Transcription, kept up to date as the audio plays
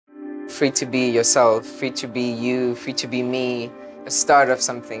free to be yourself, free to be you, free to be me, a start of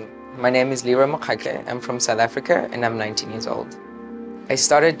something. My name is Leroy Mokgatle. I'm from South Africa and I'm 19 years old. I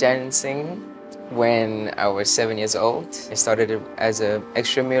started dancing when I was 7 years old. I started it as an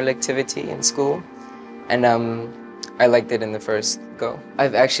extramural activity in school, and I liked it in the first go.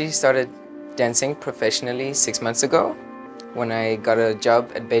 I've actually started dancing professionally 6 months ago when I got a job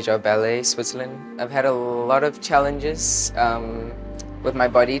at Béjart Ballet, Switzerland. I've had a lot of challenges with my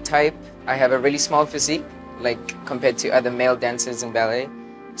body type. I have a really small physique, compared to other male dancers in ballet.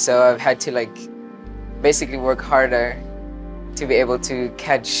 So I've had to basically work harder to be able to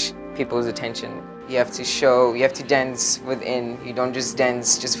catch people's attention. You have to dance within. You don't just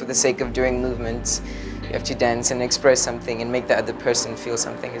dance just for the sake of doing movements. You have to dance and express something and make the other person feel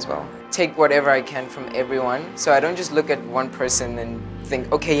something as well. Take whatever I can from everyone. So I don't just look at one person and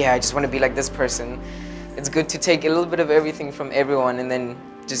think, okay, yeah, I just want to be like this person. It's good to take a little bit of everything from everyone and then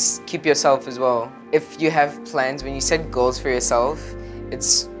just keep yourself as well. If you have plans, when you set goals for yourself,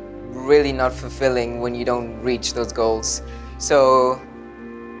 it's really not fulfilling when you don't reach those goals. So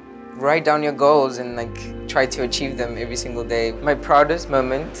write down your goals and try to achieve them every single day. My proudest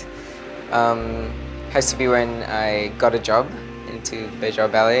moment has to be when I got a job into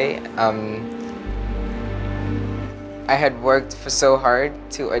Béjart Ballet. I had worked for so hard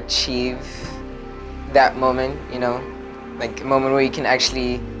to achieve that moment, a moment where you can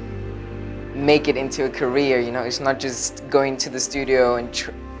actually make it into a career, It's not just going to the studio and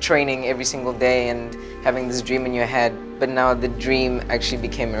training every single day and having this dream in your head, but now the dream actually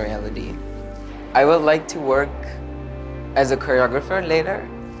became a reality. I would like to work as a choreographer later.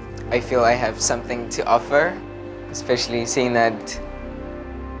 I feel I have something to offer, especially seeing that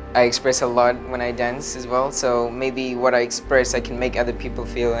I express a lot when I dance as well. So maybe what I express, I can make other people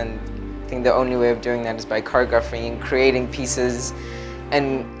feel, and I think the only way of doing that is by choreographing and creating pieces.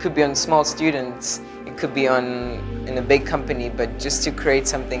 And it could be on small students, it could be in a big company, but just to create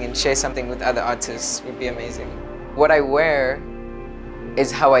something and share something with other artists would be amazing. What I wear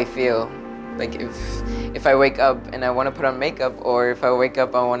is how I feel. If I wake up and I want to put on makeup, or if I wake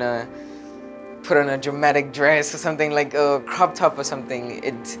up I want to put on a dramatic dress or something, like a crop top or something,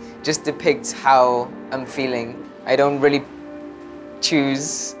 it just depicts how I'm feeling. I don't really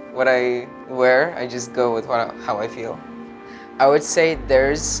choose what I wear, I just go with how I feel. I would say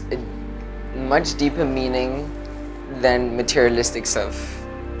there's a much deeper meaning than materialistic stuff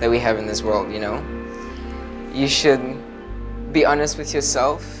that we have in this world, You should be honest with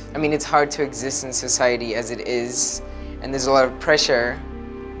yourself. I mean, it's hard to exist in society as it is, and there's a lot of pressure,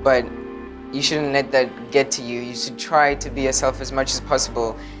 but you shouldn't let that get to you. You should try to be yourself as much as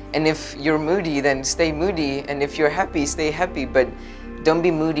possible. And if you're moody, then stay moody, and if you're happy, stay happy, but don't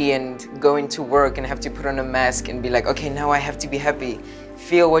be moody and go into work and have to put on a mask and be like, okay, now I have to be happy.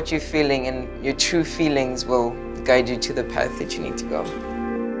 Feel what you're feeling, and your true feelings will guide you to the path that you need to go.